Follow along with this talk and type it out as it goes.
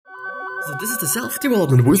So this is the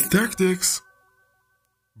self-development with tactics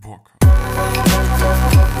book.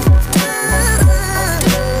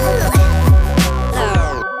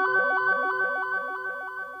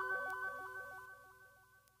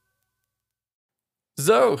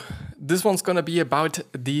 So, this one's gonna be about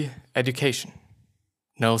the education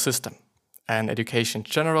system and education in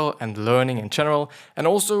general and learning in general, and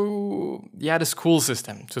also, the school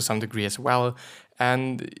system to some degree as well.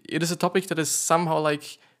 And it is a topic that is somehow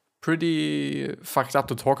like pretty fucked up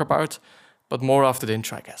to talk about, but more after the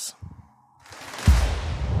intro, I guess.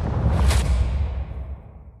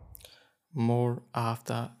 More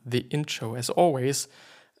after the intro, as always.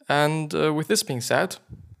 And with this being said,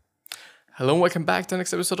 hello and welcome back to the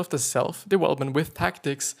next episode of the Self-Development with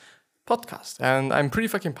Tactics podcast. And I'm pretty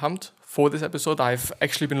fucking pumped for this episode. I've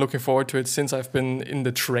actually been looking forward to it since I've been in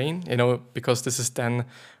the train, because this is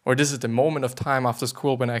the moment of time after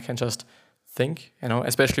school when I can just think,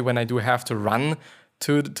 especially when I do have to run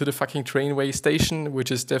to the fucking trainway station,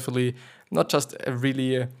 which is definitely not just a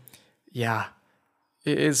really, it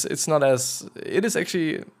is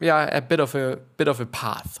actually a bit of a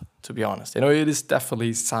path, to be honest. It is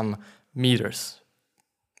definitely some meters,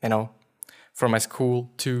 from my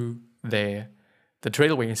school to the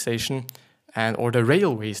trailway station or the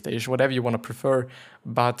railway station, whatever you want to prefer.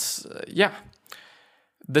 But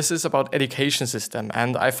this is about education system,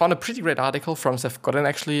 and I found a pretty great article from Seth Godin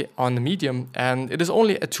actually on the Medium, and it is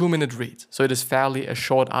only a 2-minute read, so it is fairly a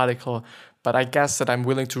short article. But I guess that I'm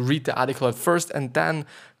willing to read the article at first and then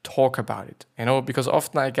talk about it, because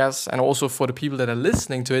often I guess, and also for the people that are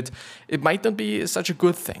listening to it, it might not be such a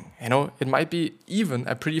good thing, it might be even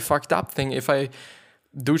a pretty fucked up thing if I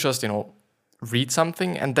do just, read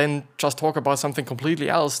something and then just talk about something completely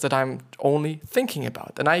else that I'm only thinking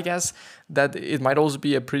about. And I guess that it might also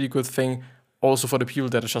be a pretty good thing also for the people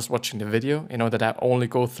that are just watching the video, that I only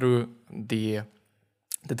go through the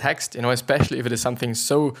text, especially if it is something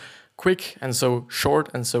so quick and so short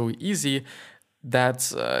and so easy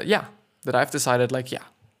that I've decided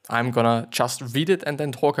I'm gonna just read it and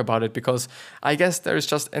then talk about it, because I guess there is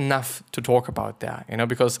just enough to talk about there,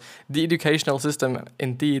 because the educational system,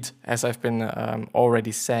 indeed, as I've been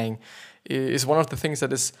already saying, is one of the things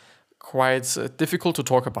that is quite difficult to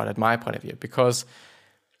talk about at my point of view, because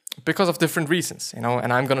of different reasons,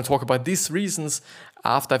 and I'm gonna talk about these reasons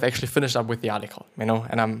after I've actually finished up with the article,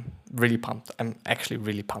 and I'm really pumped. I'm actually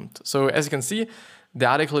really pumped. So as you can see, the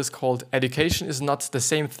article is called "Education is Not the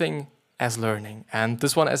Same Thing as Learning." And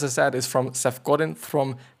this one, as I said, is from Seth Godin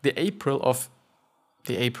from the 11th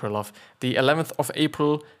of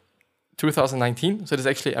April 2019. So it is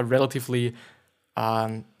actually a relatively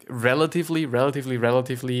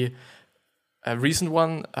recent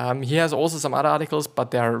one. He has also some other articles,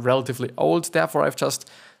 but they are relatively old. Therefore, I've just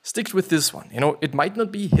sticked with this one. It might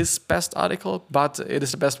not be his best article, but it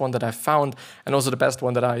is the best one that I've found, and also the best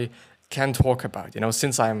one that I can talk about,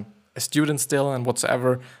 since I'm a student still and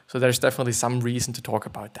whatsoever. So there's definitely some reason to talk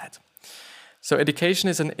about that. So education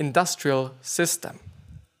is an industrial system.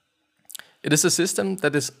 It is a system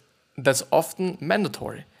that's often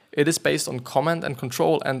mandatory. It is based on command and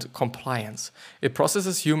control and compliance. It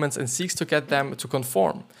processes humans and seeks to get them to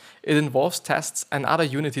conform. It involves tests and other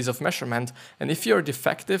unities of measurement, and if you are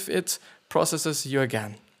defective, it processes you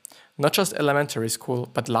again. Not just elementary school,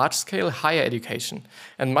 but large-scale higher education,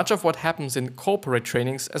 and much of what happens in corporate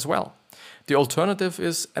trainings as well. The alternative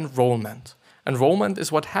is enrollment. Enrollment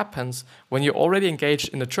is what happens when you're already engaged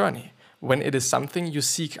in a journey, when it is something you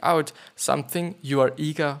seek out, something you are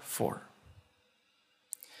eager for.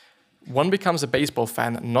 One becomes a baseball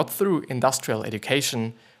fan not through industrial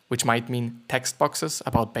education, which might mean text boxes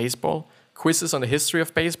about baseball, quizzes on the history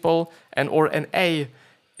of baseball, or an A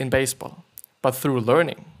in baseball, but through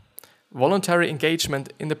learning. Voluntary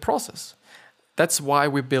engagement in the process. That's why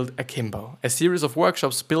we built Akimbo, a series of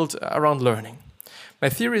workshops built around learning. My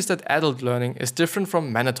theory is that adult learning is different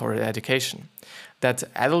from mandatory education. That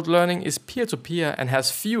adult learning is peer-to-peer and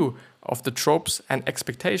has few of the tropes and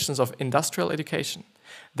expectations of industrial education.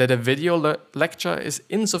 That a video lecture is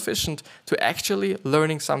insufficient to actually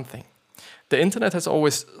learning something. The internet has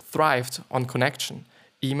always thrived on connection.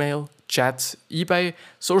 Email, chat, eBay,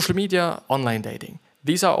 social media, online dating.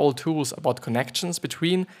 These are all tools about connections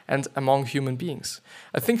between and among human beings.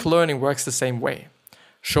 I think learning works the same way.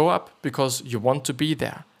 Show up because you want to be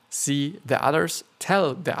there. See the others,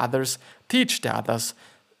 tell the others, teach the others,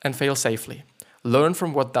 and fail safely. Learn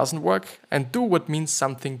from what doesn't work and do what means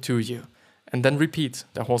something to you. And then repeat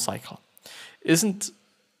the whole cycle. Isn't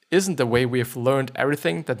the way we have learned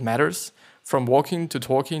everything that matters, from walking to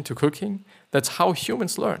talking to cooking? That's how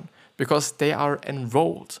humans learn. because they are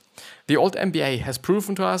enrolled. The old MBA has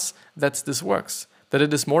proven to us that this works, that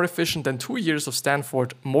it is more efficient than 2 years of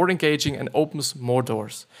Stanford, more engaging and opens more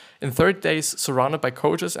doors. In 30 days, surrounded by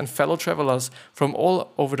coaches and fellow travelers from all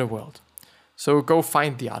over the world. So go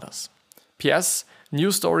find the others. P.S.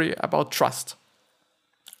 New story about trust.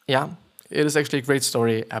 Yeah, it is actually a great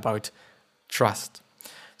story about trust.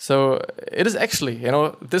 So it is actually,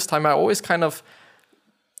 this time I always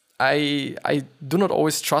I do not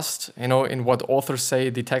always trust, in what authors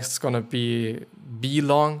say the text is going to be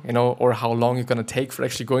long, or how long it's going to take for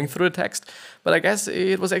actually going through the text. But I guess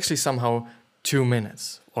it was actually somehow 2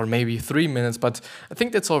 minutes or maybe 3 minutes, but I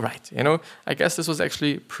think that's all right. I guess this was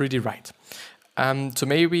actually pretty right. To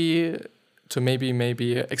maybe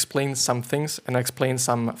explain some things and explain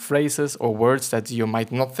some phrases or words that you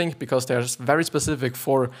might not think because they're very specific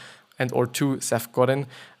for and or to Seth Godin,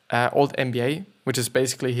 old MBA, which is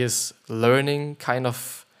basically his learning kind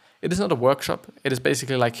of. It is not a workshop. It is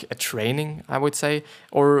basically like a training, I would say,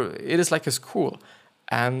 or it is like a school,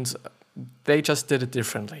 and they just did it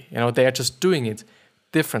differently. They are just doing it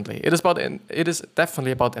differently. It is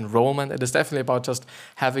definitely about enrollment. It is definitely about just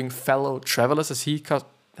having fellow travelers, as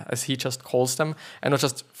he just calls them, and not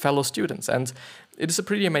just fellow students. And it is a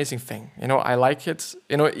pretty amazing thing. I like it.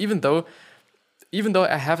 Even though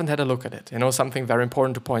I haven't had a look at it, something very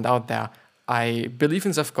important to point out there. I believe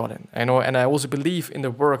in Seth Godin, and I also believe in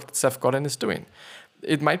the work that Seth Godin is doing.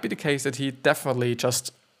 It might be the case that he definitely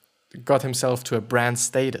just got himself to a brand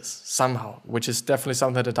status somehow, which is definitely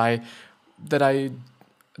something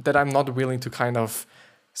that I'm not willing to kind of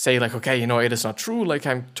say like, okay, it is not true. Like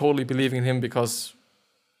I'm totally believing in him because,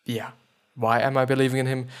 yeah, why am I believing in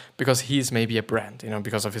him? Because he's maybe a brand,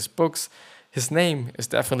 because of his books. His name is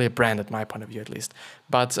definitely a brand at my point of view, at least.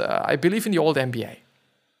 But I believe in the old MBA.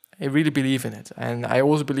 I really believe in it. And I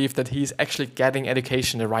also believe that he's actually getting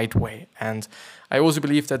education the right way. And I also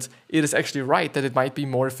believe that it is actually right that it might be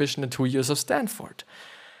more efficient than 2 years of Stanford.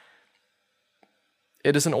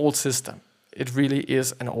 It is an old system. It really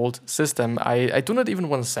is an old system. I do not even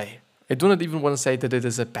want to say. I do not even want to say that it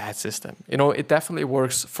is a bad system. It definitely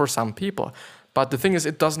works for some people. But the thing is,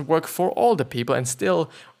 it doesn't work for all the people, and still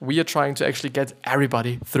we are trying to actually get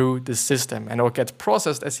everybody through this system and or get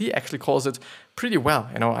processed, as he actually calls it, pretty well.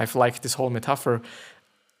 I've liked this whole metaphor.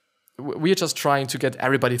 We are just trying to get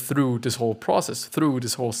everybody through this whole process, through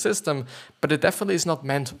this whole system, but it definitely is not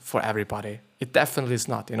meant for everybody. It definitely is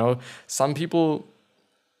not. For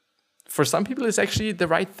some people, it's actually the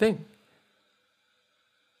right thing.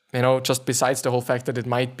 Just besides the whole fact that it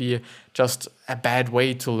might be just a bad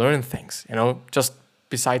way to learn things, just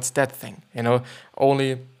besides that thing,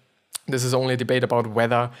 this is only a debate about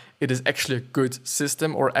whether it is actually a good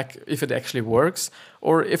system or if it actually works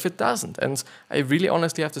or if it doesn't. And I really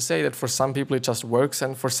honestly have to say that for some people it just works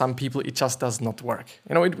and for some people it just does not work.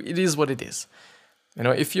 It is what it is.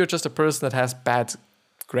 If you're just a person that has bad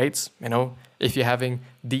grades, if you're having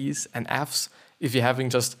D's and F's, if you're having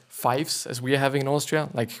just 5s, as we are having in Austria,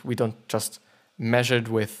 like we don't just measure it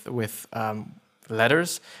with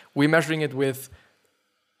letters, we're measuring it with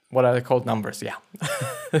what are called numbers, yeah.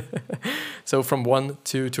 So from 1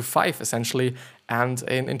 to 5, essentially, and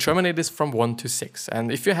in Germany it is from 1 to 6.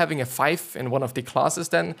 And if you're having a 5 in one of the classes,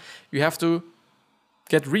 then you have to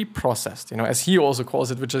get reprocessed, as he also calls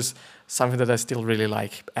it, which is something that I still really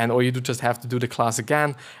like. And or you do just have to do the class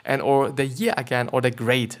again, and or the year again, or the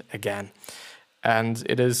grade again. And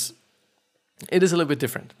it is a little bit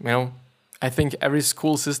different, I think every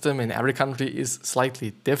school system in every country is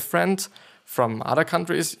slightly different from other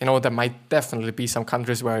countries. There might definitely be some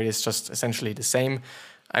countries where it is just essentially the same.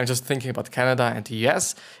 I'm just thinking about Canada and the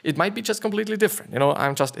US. It might be just completely different.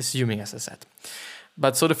 I'm just assuming, as I said.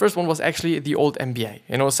 But so the first one was actually the old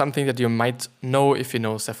MBA, something that you might know if you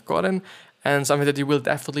know Seth Godin, and something that you will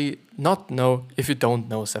definitely not know if you don't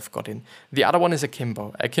know Seth Godin. The other one is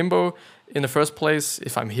Akimbo. Akimbo, in the first place,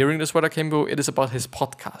 if I'm hearing this word Akimbo, it is about his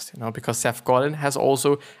podcast, because Seth Godin has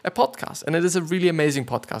also a podcast, and it is a really amazing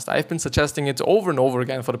podcast. I've been suggesting it over and over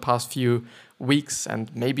again for the past few weeks and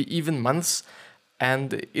maybe even months,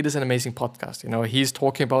 and it is an amazing podcast. He's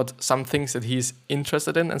talking about some things that he's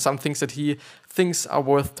interested in and some things that he thinks are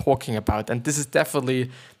worth talking about, and these are definitely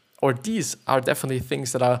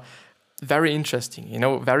things that are very interesting,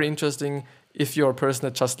 very interesting if you're a person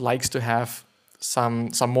that just likes to have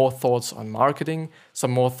some more thoughts on marketing,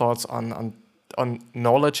 some more thoughts on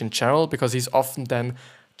knowledge in general, because he's often then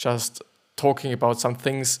just talking about some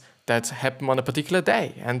things that happen on a particular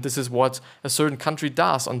day. And this is what a certain country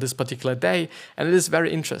does on this particular day. And it is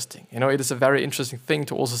very interesting. It is a very interesting thing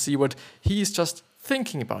to also see what he's just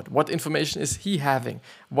thinking about? What information is he having?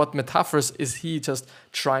 What metaphors is he just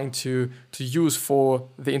trying to use for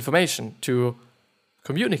the information to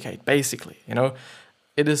communicate, basically,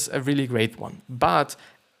 It is a really great one. But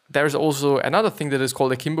there's also another thing that is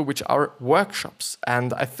called Akimbo, which are workshops.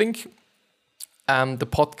 And I think the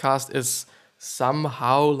podcast is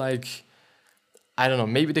somehow like, I don't know,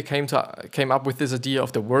 maybe they came up with this idea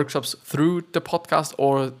of the workshops through the podcast,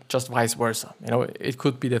 or just vice versa. It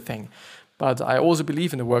could be the thing. But I also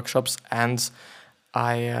believe in the workshops, and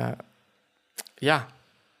Have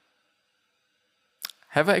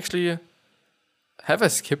I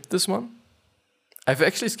skipped this one? I've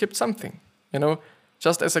actually skipped something,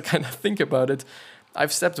 just as I kind of think about it.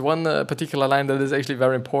 I've stepped one particular line that is actually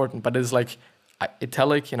very important, but it's like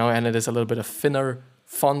italic, and it is a little bit of thinner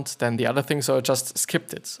font than the other thing, so I just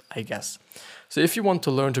skipped it, I guess. So if you want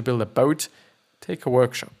to learn to build a boat, take a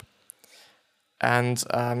workshop. And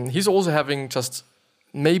he's also having just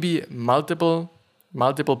maybe multiple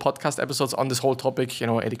podcast episodes on this whole topic,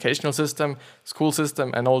 educational system, school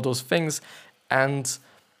system, and all those things. And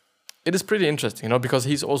it is pretty interesting, because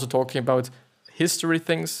he's also talking about history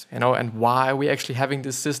things, and why we're actually having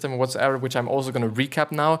this system whatsoever, which I'm also going to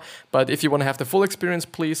recap now. But if you want to have the full experience,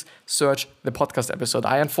 please search the podcast episode.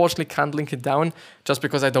 I unfortunately can't link it down just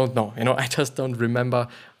because I don't know, I just don't remember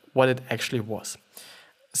what it actually was.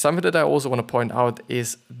 Something that I also want to point out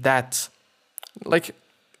is that,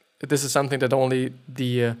 this is something that only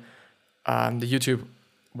the YouTube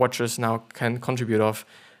watchers now can contribute of.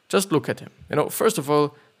 Just look at him. First of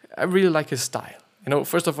all, I really like his style.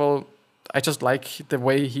 First of all, I just like the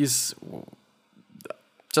way he's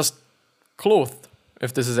just clothed.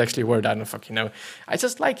 If this is actually a word, I don't fucking know. I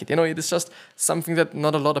just like it. It is just something that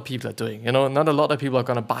not a lot of people are doing. Not a lot of people are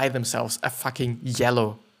gonna buy themselves a fucking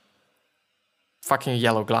yellow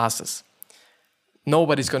glasses.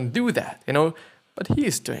 Nobody's gonna do that, but he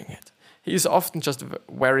is doing it. He's often just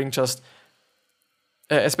wearing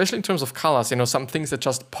especially in terms of colors, some things that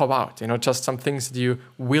just pop out, just some things that you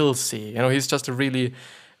will see. He's just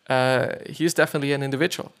he's definitely an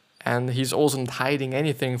individual, and he's also not hiding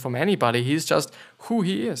anything from anybody. He's just who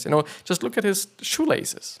he is, Just look at his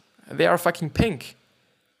shoelaces. They are fucking pink.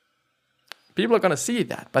 People are gonna see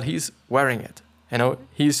that, but he's wearing it,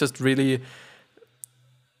 He's just really...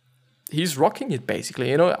 He's rocking it,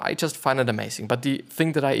 basically. I just find it amazing. But the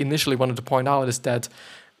thing that I initially wanted to point out is that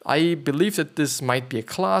I believe that this might be a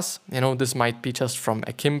class. This might be just from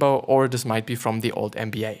Akimbo, or this might be from the old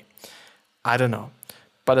MBA. I don't know.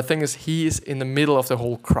 But the thing is, he is in the middle of the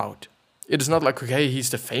whole crowd. It is not like, okay, he's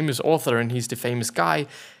the famous author and he's the famous guy.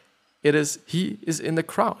 He is in the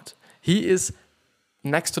crowd. He is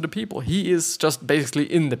next to the people. He is just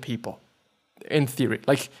basically in the people, in theory.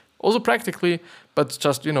 Also practically, but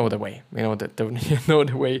just the way,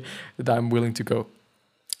 the way that I'm willing to go.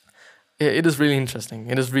 It is really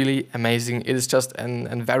interesting. It is really amazing. It is just a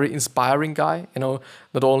very inspiring guy, not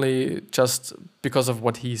only just because of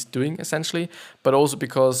what he's doing essentially, but also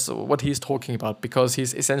because what he's talking about, because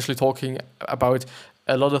he's essentially talking about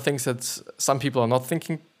a lot of things that some people are not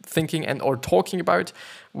thinking and or talking about,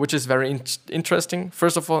 which is very interesting,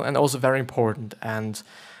 first of all, and also very important. And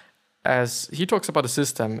as he talks about the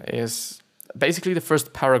system, is basically the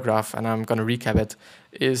first paragraph, and I'm going to recap it,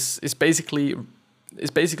 is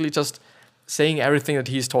basically just saying everything that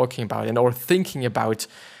he's talking about or thinking about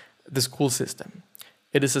the school system.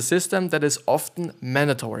 It is a system that is often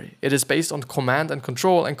mandatory. It is based on command and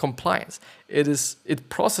control and compliance. It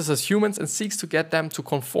processes humans and seeks to get them to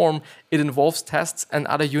conform. It involves tests and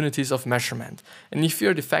other unities of measurement. And if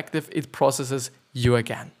you're defective, it processes you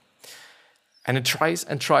again. And it tries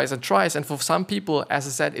and tries and tries. And for some people, as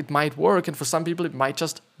I said, it might work. And for some people, it might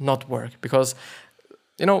just not work. Because,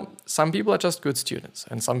 some people are just good students.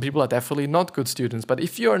 And some people are definitely not good students. But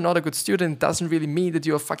if you are not a good student, it doesn't really mean that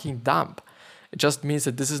you're fucking dumb. It just means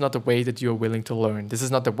that this is not the way that you're willing to learn. This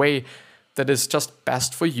is not the way that is just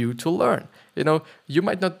best for you to learn. You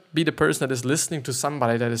might not be the person that is listening to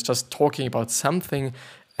somebody that is just talking about something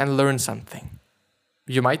and learn something.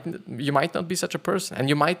 You might not be such a person, and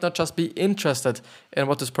you might not just be interested in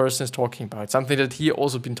what this person is talking about, something that he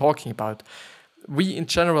also been talking about. We, in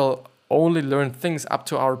general, only learn things up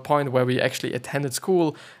to our point where we actually attended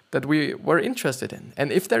school that we were interested in.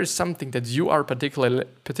 And if there is something that you are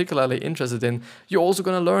particularly interested in, you're also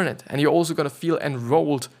going to learn it, and you're also going to feel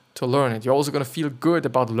enrolled to learn it. You're also going to feel good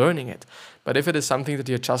about learning it. But if it is something that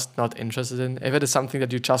you're just not interested in, if it is something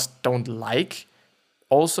that you just don't like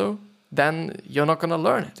also, then you're not going to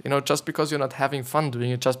learn it. Just because you're not having fun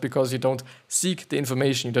doing it, just because you don't seek the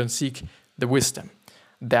information, you don't seek the wisdom.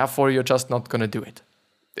 Therefore, you're just not going to do it.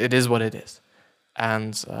 It is what it is.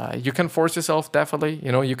 And you can force yourself, definitely.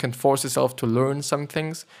 You can force yourself to learn some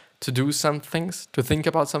things, to do some things, to think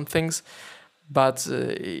about some things. But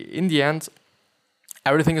in the end,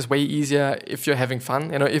 everything is way easier if you're having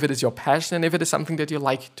fun, if it is your passion and if it is something that you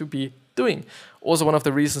like to be doing. Also, one of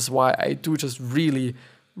the reasons why I do just really,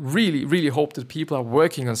 really, really hope that people are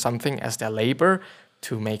working on something as their labor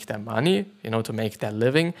to make their money, to make their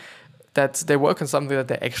living, that they work on something that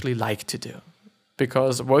they actually like to do.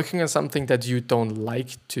 Because working on something that you don't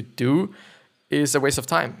like to do is a waste of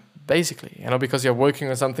time, basically, because you're working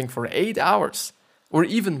on something for 8 hours or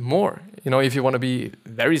even more. If you want to be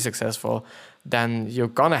very successful, then you're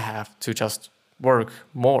gonna have to just work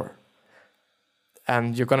more.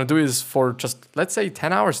 And you're gonna do this for just, let's say,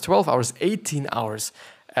 10 hours, 12 hours, 18 hours,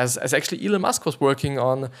 as actually Elon Musk was working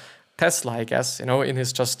on Tesla, I guess, in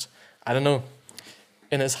his just, I don't know,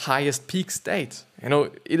 in his highest peak state.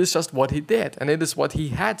 It is just what he did, and it is what he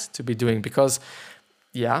had to be doing, because,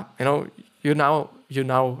 you now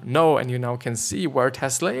know and you now can see where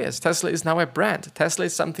Tesla is. Tesla is now a brand. Tesla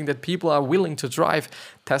is something that people are willing to drive.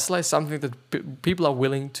 Tesla is something that people are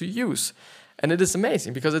willing to use. And it is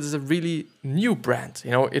amazing because it is a really new brand.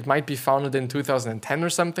 It might be founded in 2010 or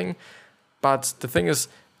something, but the thing is,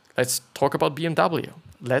 let's talk about BMW.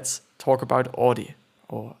 Let's talk about Audi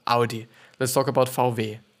or Audi. Let's talk about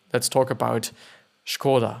VW. Let's talk about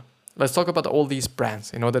Skoda. Let's talk about all these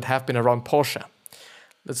brands, that have been around. Porsche.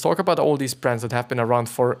 Let's talk about all these brands that have been around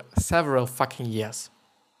for several fucking years.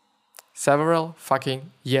 Several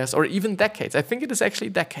fucking years, or even decades. I think it is actually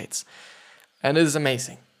decades. And it is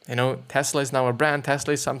amazing. Tesla is now a brand.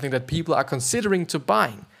 Tesla is something that people are considering to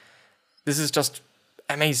buying. This is just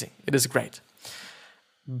amazing. It is great.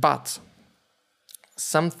 But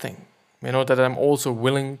something, that I'm also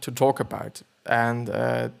willing to talk about. And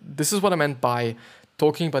this is what I meant by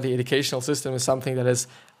talking about the educational system is something that is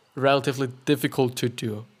relatively difficult to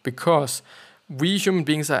do, because we human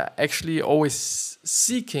beings are actually always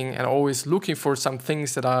seeking and always looking for some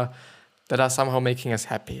things that are somehow making us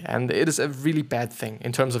happy. And it is a really bad thing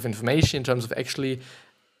in terms of information, in terms of actually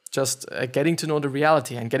just getting to know the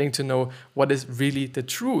reality and getting to know what is really the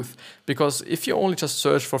truth. Because if you only just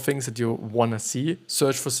search for things that you want to see,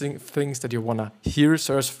 search for things that you want to hear,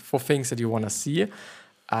 search for things that you want to see,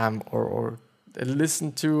 or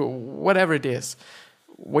listen to, whatever it is,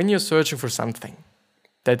 when you're searching for something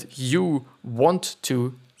that you want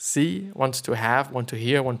to see, want to have, want to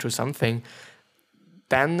hear, want to something,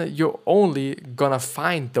 then you're only gonna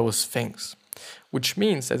find those things. Which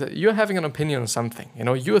means that you're having an opinion on something.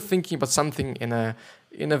 You're thinking about something in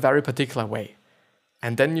a very particular way.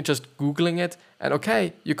 And then you're just Googling it, and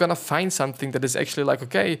okay, you're gonna find something that is actually like,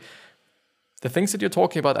 okay, the things that you're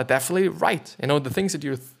talking about are definitely right. The things that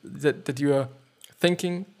you're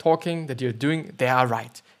thinking, talking, that you're doing, they are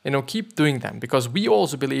right. Keep doing them, because we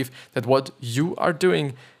also believe that what you are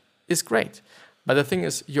doing is great. But the thing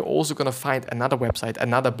is, you're also gonna find another website,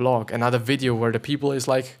 another blog, another video where the people is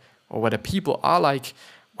like, or where the people are like,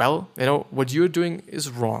 well, what you're doing is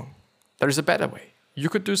wrong. There is a better way. You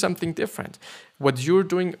could do something different. What you're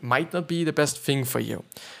doing might not be the best thing for you.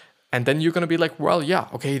 And then you're going to be like, well, yeah,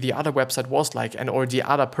 okay, the other website was like, or the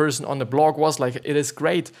other person on the blog was like, it is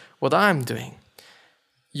great what I'm doing.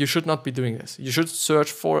 You should not be doing this. You should search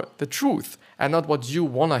for the truth and not what you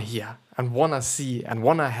want to hear and want to see and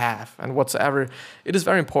want to have and whatsoever. It is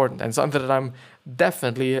very important and something that I'm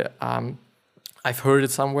definitely, I've heard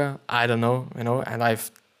it somewhere, I don't know, and I've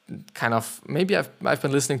kind of, maybe I've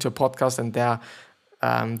been listening to a podcast and there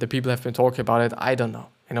the people have been talking about it, I don't know.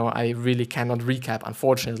 I really cannot recap,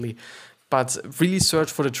 unfortunately. But really search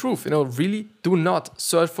for the truth. Really do not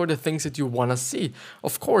search for the things that you want to see.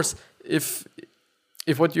 Of course, if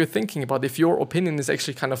what you're thinking about, if your opinion is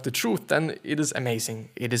actually kind of the truth, then it is amazing.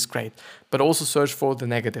 It is great. But also search for the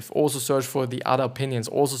negative. Also search for the other opinions.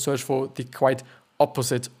 Also search for the quite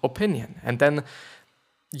opposite opinion. And then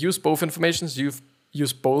use both informations.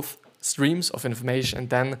 Use both streams of information and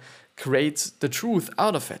then create the truth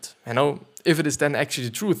out of it. If it is then actually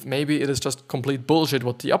the truth, maybe it is just complete bullshit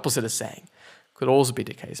what the opposite is saying. Could also be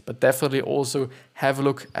the case, but definitely also have a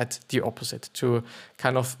look at the opposite to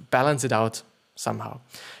kind of balance it out somehow.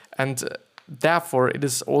 And therefore, it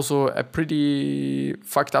is also a pretty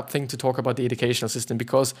fucked up thing to talk about the educational system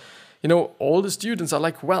because, all the students are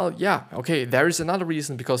like, well, yeah, okay, there is another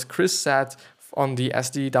reason because Chris said on the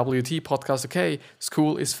SDWT podcast, okay,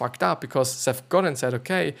 school is fucked up because Seth Godin said,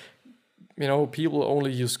 okay, people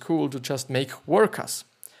only use school to just make workers.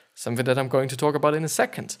 Something that I'm going to talk about in a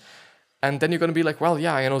second. And then you're going to be like, well,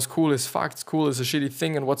 yeah, school is fucked. School is a shitty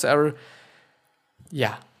thing and whatsoever.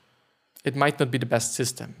 Yeah, it might not be the best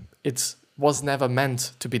system. It was never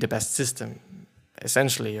meant to be the best system.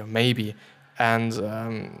 essentially, or maybe. And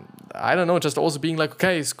I don't know, just also being like,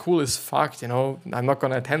 okay, school is fucked, I'm not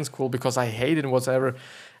gonna attend school because I hate it and whatever.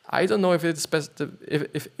 I don't know if it's best,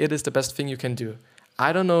 if it is the best thing you can do.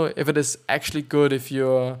 I don't know if it is actually good if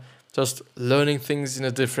you're just learning things in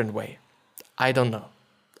a different way. I don't know.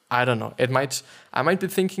 I might be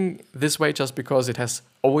thinking this way just because it has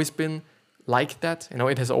always been like that.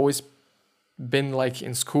 It has always been like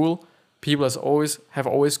in school. People have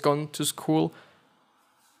always gone to school.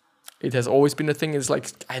 It has always been a thing. It's like,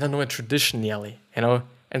 I don't know, a tradition nearly, and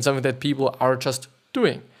something that people are just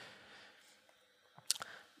doing.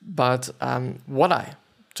 But what I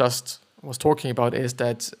just was talking about is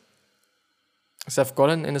that Seth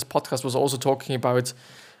Godin in his podcast was also talking about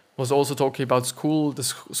school, the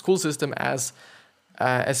school system as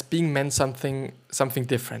being meant something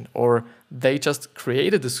different, or they just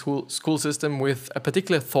created the school system with a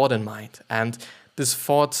particular thought in mind, and this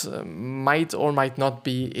thought might or might not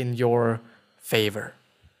be in your favor.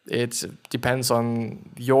 It depends on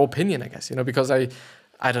your opinion, I guess, because I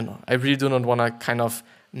don't know. I really do not want to kind of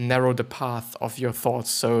narrow the path of your thoughts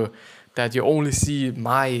so that you only see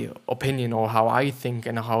my opinion or how I think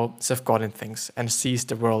and how Seth Godin thinks and sees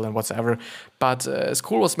the world and whatever. But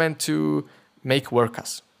school was meant to make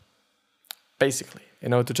workers, basically,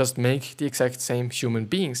 to just make the exact same human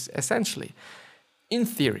beings, essentially. In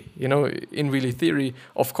theory, in really theory,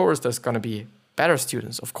 of course, there's going to be better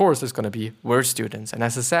students. Of course, there's going to be worse students. And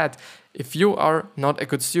as I said, if you are not a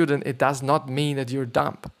good student, it does not mean that you're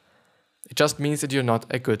dumb. It just means that you're not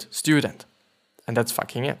a good student. And that's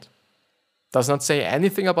fucking it. Does not say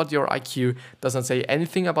anything about your IQ, does not say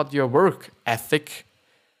anything about your work ethic.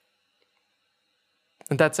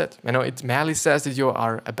 And that's it. It merely says that you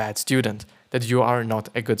are a bad student, that you are not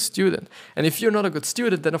a good student. And if you're not a good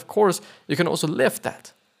student, then of course you can also live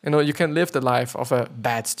that. You can live the life of a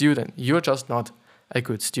bad student. You're just not a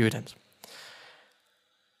good student.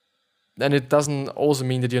 And it doesn't also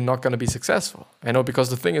mean that you're not going to be successful. Because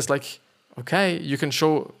the thing is like, okay, you can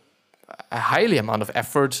show a highly amount of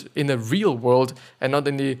effort in the real world and not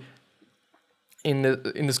in the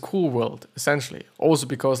school world, essentially. Also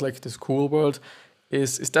because like the school world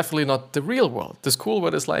is definitely not the real world. The school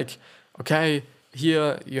world is like, okay,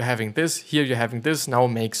 here you're having this, here you're having this, now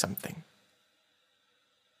make something.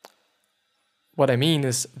 What I mean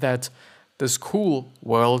is that the school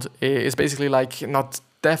world is basically like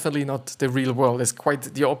definitely not the real world. It's quite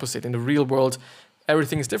the opposite. In the real world,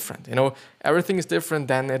 everything is different. Everything is different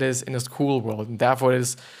than it is in a school world. And therefore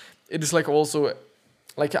it is like also,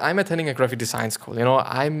 like I'm attending a graphic design school.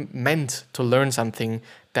 I'm meant to learn something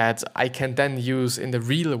that I can then use in the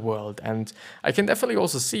real world. And I can definitely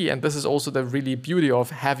also see, and this is also the really beauty of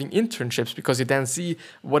having internships, because you then see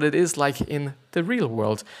what it is like in the real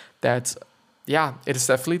world, that yeah, it is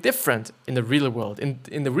definitely different in the real world.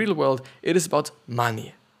 In the real world, it is about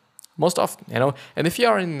money. Most often, and if you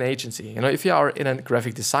are in an agency, if you are in a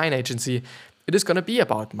graphic design agency, it is going to be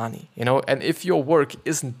about money, and if your work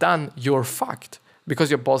isn't done, you're fucked because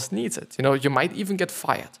your boss needs it. You might even get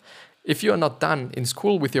fired. If you're not done in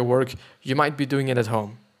school with your work, you might be doing it at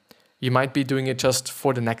home. You might be doing it just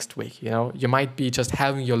for the next week, you might be just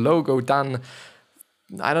having your logo done,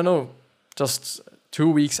 I don't know, just 2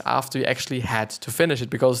 weeks after you actually had to finish it,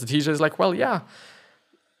 because the teacher is like, well, yeah,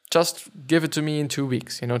 just give it to me in 2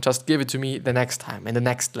 weeks, just give it to me the next time, in the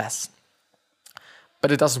next lesson.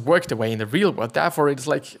 But it doesn't work the way in the real world. Therefore, it's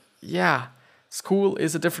like, yeah, school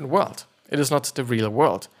is a different world. It is not the real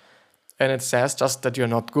world. And it says just that you're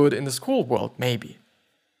not good in the school world, maybe.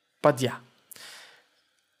 But yeah,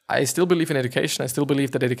 I still believe in education. I still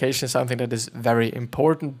believe that education is something that is very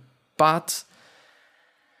important. But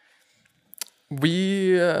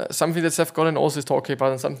something that Seth Godin also is talking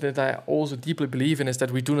about, and something that I also deeply believe in, is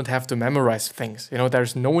that we do not have to memorize things.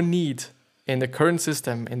 There's no need in the current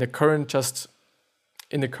system, in the current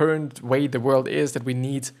way the world is, that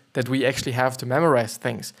we actually have to memorize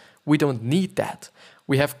things. We don't need that.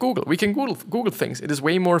 We have Google. We can Google things. It is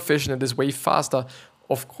way more efficient. It is way faster,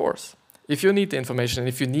 of course. If you need the information, and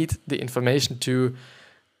if you need the information to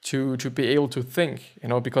be able to think,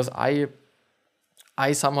 because I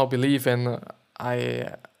somehow believe in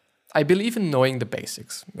I believe in knowing the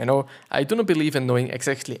basics. I do not believe in knowing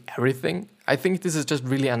exactly everything. I think this is just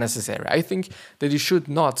really unnecessary. I think that you should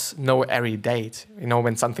not know every date,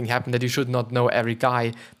 when something happened, that you should not know every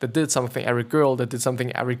guy that did something, every girl that did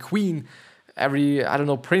something, every queen, every, I don't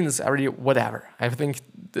know, prince, every whatever. I think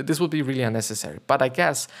this would be really unnecessary. But I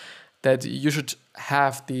guess that you should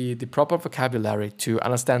have the proper vocabulary to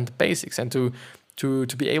understand the basics and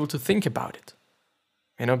to be able to think about it.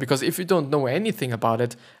 Because if you don't know anything about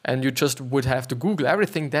it and you just would have to Google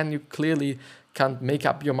everything, then you clearly can't make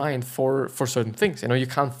up your mind for certain things. You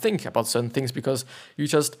can't think about certain things because you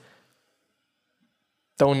just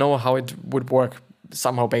don't know how it would work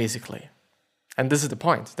somehow, basically. And this is the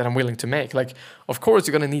point that I'm willing to make. Like, of course,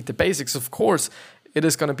 you're going to need the basics. Of course, it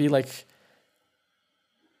is going to be like,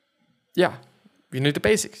 yeah, you need the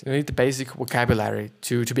basics. You need the basic vocabulary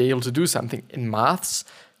to be able to do something. In maths,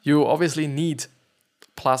 you obviously need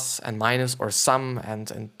plus and minus or sum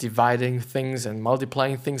and dividing things and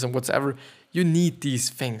multiplying things and whatever. You need these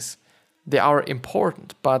things. They are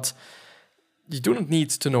important, but you do not need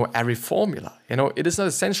to know every formula. It is not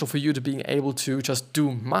essential for you to being able to just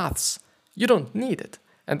do maths. You don't need it.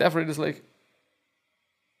 And therefore it is like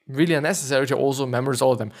really unnecessary to also memorize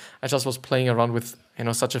all of them. I just was playing around with,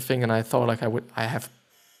 such a thing, and I thought like I have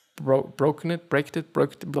broken it, blah,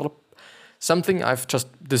 blah, something. I've just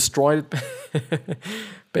destroyed it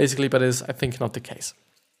basically, but is I think not the case.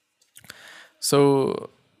 So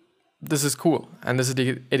this is cool, and this is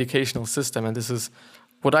the educational system, and this is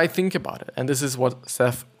what I think about it, and this is what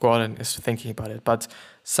Seth Godin is thinking about it. But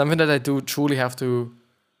something that I do truly have to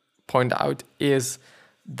point out is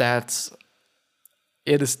that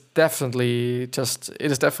it is definitely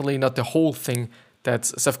not the whole thing that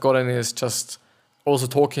Seth Godin is just also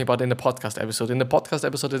talking about in the podcast episode. In the podcast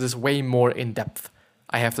episode, it is way more in depth,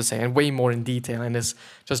 I have to say, and way more in detail, and it's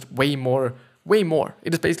just way more.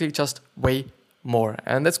 It is basically just way more,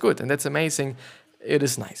 and that's good, and that's amazing. It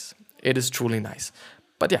is nice. It is truly nice.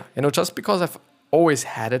 But yeah, just because I've always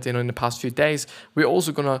had it, in the past few days, we're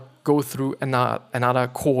also gonna go through another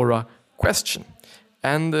Quora question.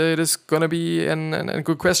 And it is gonna be a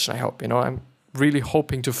good question, I hope. I'm really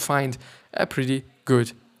hoping to find a pretty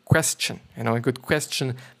good question. A good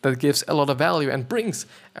question that gives a lot of value and brings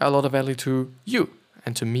a lot of value to you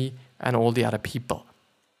and to me and all the other people.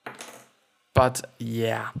 But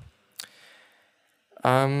yeah.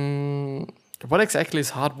 What exactly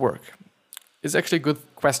is hard work? It's actually a good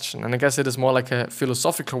question, and I guess it is more like a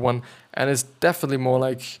philosophical one, and it's definitely more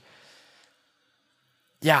like,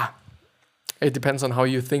 yeah, it depends on how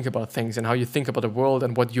you think about things and how you think about the world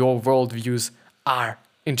and what your world views are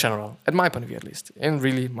in general, at my point of view at least, and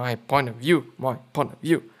really my point of view.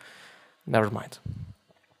 Never mind.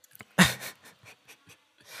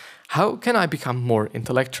 How can I become more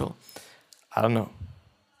intellectual? I don't know.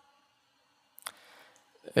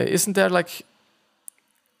 Isn't there like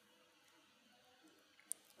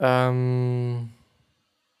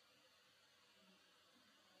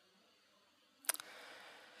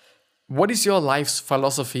what is your life's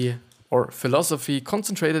philosophy or philosophy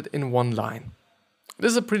concentrated in one line?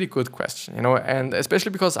 This is a pretty good question, and especially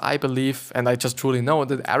because I believe, and I just truly know,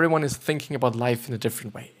 that everyone is thinking about life in a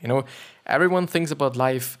different way. Everyone thinks about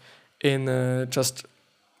life in just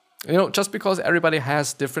because everybody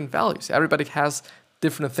has different values. Everybody has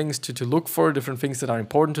different things to look for, different things that are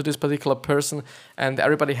important to this particular person, and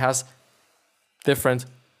everybody has different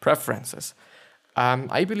preferences.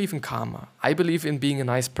 I believe in karma. I believe in being a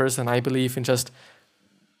nice person. I believe in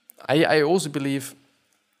I also believe,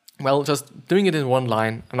 just doing it in one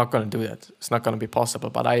line, I'm not going to do that. It's not going to be possible.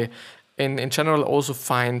 But I, in general, also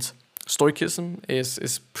find Stoicism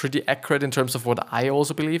is pretty accurate in terms of what I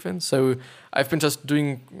also believe in. So I've been just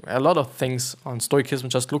doing a lot of things on Stoicism.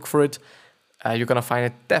 Just look for it. You're going to find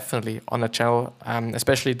it definitely on the channel,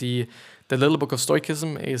 especially the Little Book of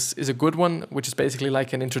Stoicism is a good one, which is basically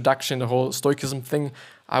like an introduction, the whole Stoicism thing.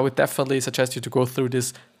 I would definitely suggest you to go through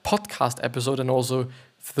this podcast episode and also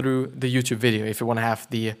through the YouTube video if you want to have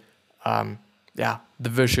the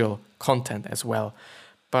visual content as well.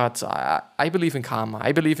 But I believe in karma.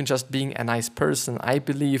 I believe in just being a nice person. I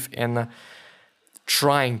believe in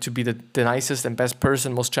trying to be the nicest and best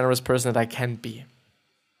person, most generous person that I can be.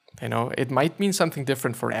 It might mean something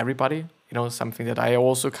different for everybody, something that I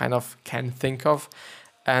also kind of can think of.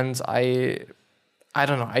 And I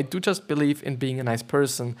don't know, I do just believe in being a nice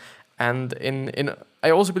person. And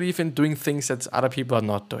I also believe in doing things that other people are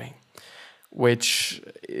not doing, which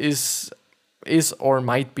is or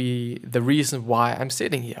might be the reason why I'm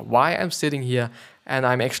sitting here and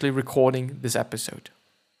I'm actually recording this episode.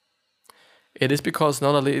 It is because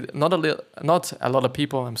not a lot of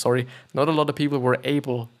people were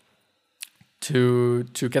able to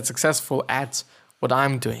get successful at what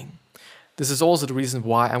I'm doing. This is also the reason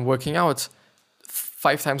why I'm working out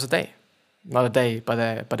 5 times a day. Not a day,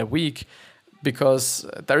 but a week, because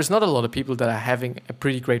there is not a lot of people that are having a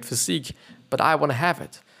pretty great physique, but I want to have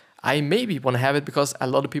it. I maybe want to have it because a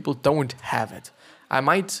lot of people don't have it. I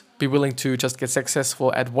might be willing to just get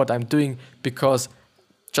successful at what I'm doing because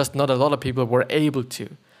just not a lot of people were able to.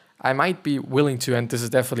 I might be willing to, and this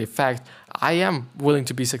is definitely a fact, I am willing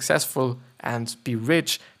to be successful and be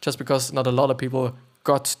rich just because not a lot of people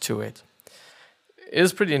got to it. It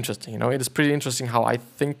is pretty interesting, it is pretty interesting how I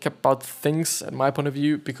think about things at my point of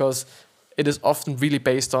view, because it is often really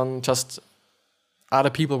based on just other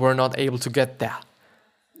people were not able to get there.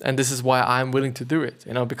 And this is why I'm willing to do it,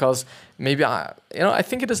 because maybe I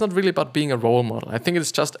think it is not really about being a role model. I think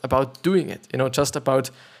it's just about doing it, just about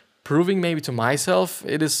proving maybe to myself.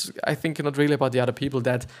 It is, I think, not really about the other people,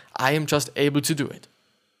 that I am just able to do it.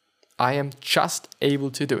 I am just able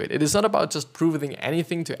to do it. It is not about just proving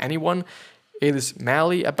anything to anyone. It is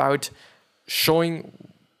merely about showing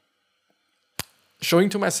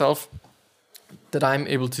to myself that I'm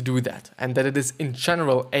able to do that, and that it is in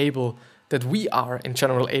general that we are in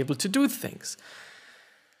general able to do things.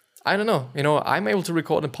 I don't know, I'm able to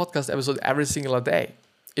record a podcast episode every single day.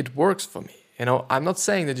 It works for me. I'm not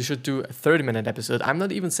saying that you should do a 30-minute episode. I'm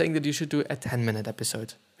not even saying that you should do a 10-minute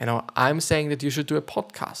episode. I'm saying that you should do a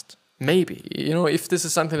podcast. Maybe, if this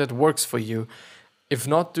is something that works for you. If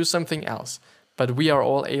not, do something else. But we are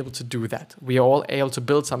all able to do that. We are all able to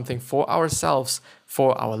build something for ourselves,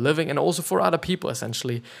 for our living, and also for other people,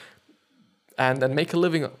 essentially, and make a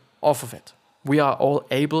living off of it. We are all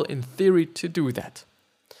able, in theory, to do that.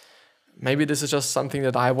 Maybe this is just something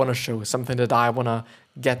that I want to show, something that I want to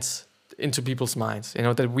get into people's minds,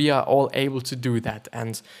 that we are all able to do that.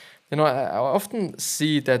 And, I often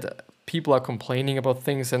see that people are complaining about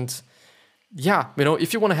things, and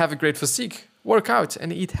if you want to have a great physique, work out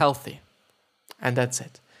and eat healthy. And that's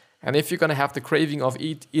it. And if you're going to have the craving of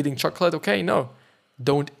eating chocolate, okay, no,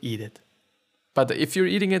 don't eat it. But if you're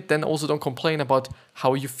eating it, then also don't complain about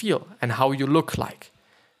how you feel and how you look like,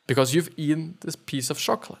 because you've eaten this piece of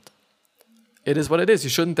chocolate. It is what it is. You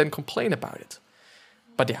shouldn't then complain about it.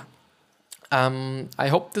 But I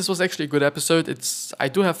hope this was actually a good episode. I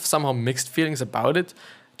do have somehow mixed feelings about it.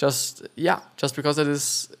 Just because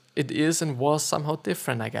it is and was somehow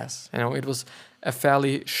different, I guess. It was a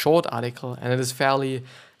fairly short article, and it is fairly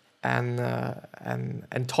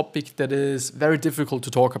an topic that is very difficult to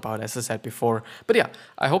talk about, as I said before. But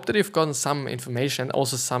I hope that you've gotten some information,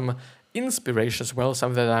 also some inspiration as well,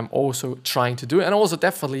 something that I'm also trying to do, and also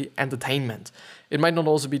definitely entertainment. It might not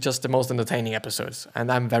also be just the most entertaining episodes,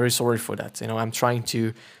 and I'm very sorry for that. I'm trying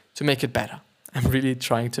to make it better. I'm really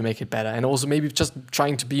trying to make it better, and also maybe just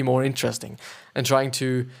trying to be more interesting and trying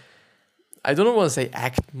to, I don't want to say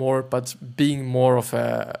act more, but being more of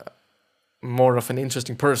an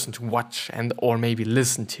interesting person to watch or maybe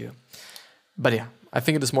listen to. But I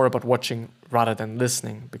think it is more about watching rather than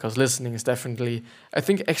listening, because listening is definitely, I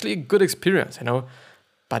think, actually a good experience,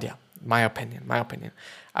 But my opinion.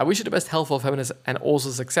 I wish you the best health, happiness, and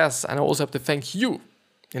also success. And I also have to thank you,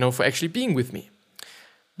 for actually being with me.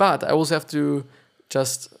 But I also have to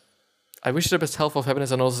I wish you the best health,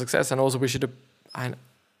 happiness, and also success. And also wish you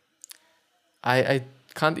I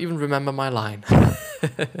can't even remember my line.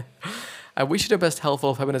 I wish you the best health,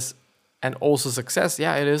 happiness, and also success.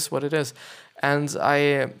 Yeah, it is what it is. And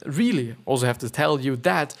I really also have to tell you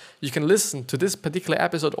that you can listen to this particular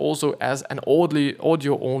episode also as an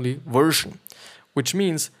audio-only version, which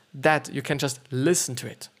means that you can just listen to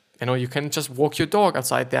it. You can just walk your dog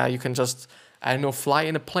outside there. You can just, fly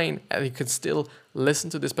in a plane, and you can still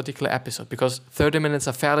listen to this particular episode, because 30 minutes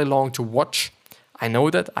are fairly long to watch. I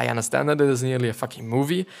know that. I understand that it is nearly a fucking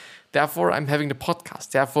movie. Therefore, I'm having the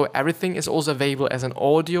podcast. Therefore, everything is also available as an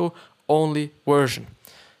audio-only version,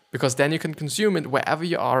 because then you can consume it wherever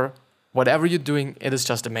you are, whatever you're doing. It is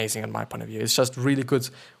just amazing in my point of view. It's just really good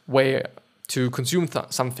way to consume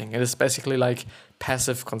something. It is basically like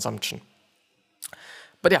passive consumption.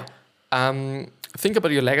 But think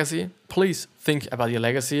about your legacy. Please think about your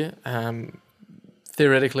legacy.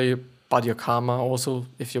 Theoretically, about your karma also,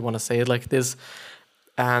 if you want to say it like this.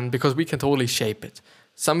 And because we can totally shape it.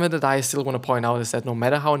 Something that I still want to point out is that no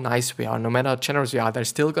matter how nice we are, no matter how generous we are, there's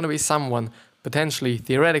still going to be someone, potentially,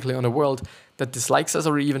 theoretically, on the world that dislikes us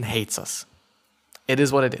or even hates us. It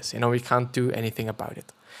is what it is. We can't do anything about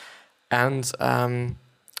it. And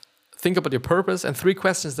think about your purpose. And 3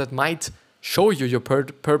 questions that might show you your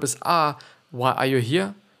purpose are: why are you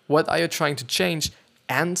here? What are you trying to change?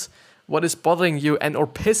 And what is bothering you and or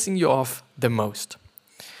pissing you off the most?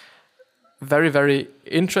 Very, very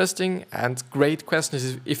interesting and great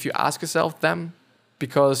questions if you ask yourself them,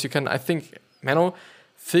 because you can, I think,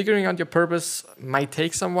 figuring out your purpose might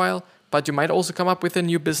take some while, but you might also come up with a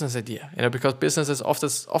new business idea, because businesses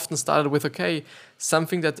often started with,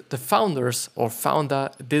 something that the founder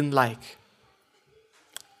didn't like.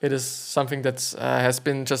 It is something that has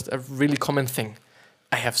been just a really common thing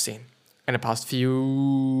I have seen in the past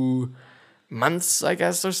few months, I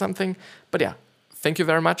guess, or something. But thank you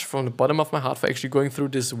very much from the bottom of my heart for actually going through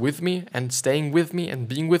this with me and staying with me and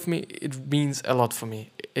being with me. It means a lot for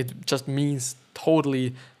me. It just means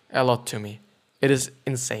totally a lot to me. It is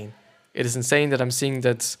insane. It is insane that I'm seeing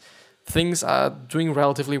that things are doing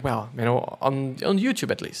relatively well, on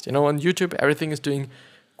YouTube at least. On YouTube, everything is doing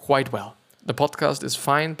quite well. The podcast is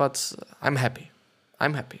fine, but I'm happy.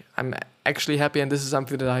 I'm actually happy, and this is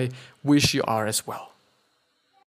something that I wish you are as well.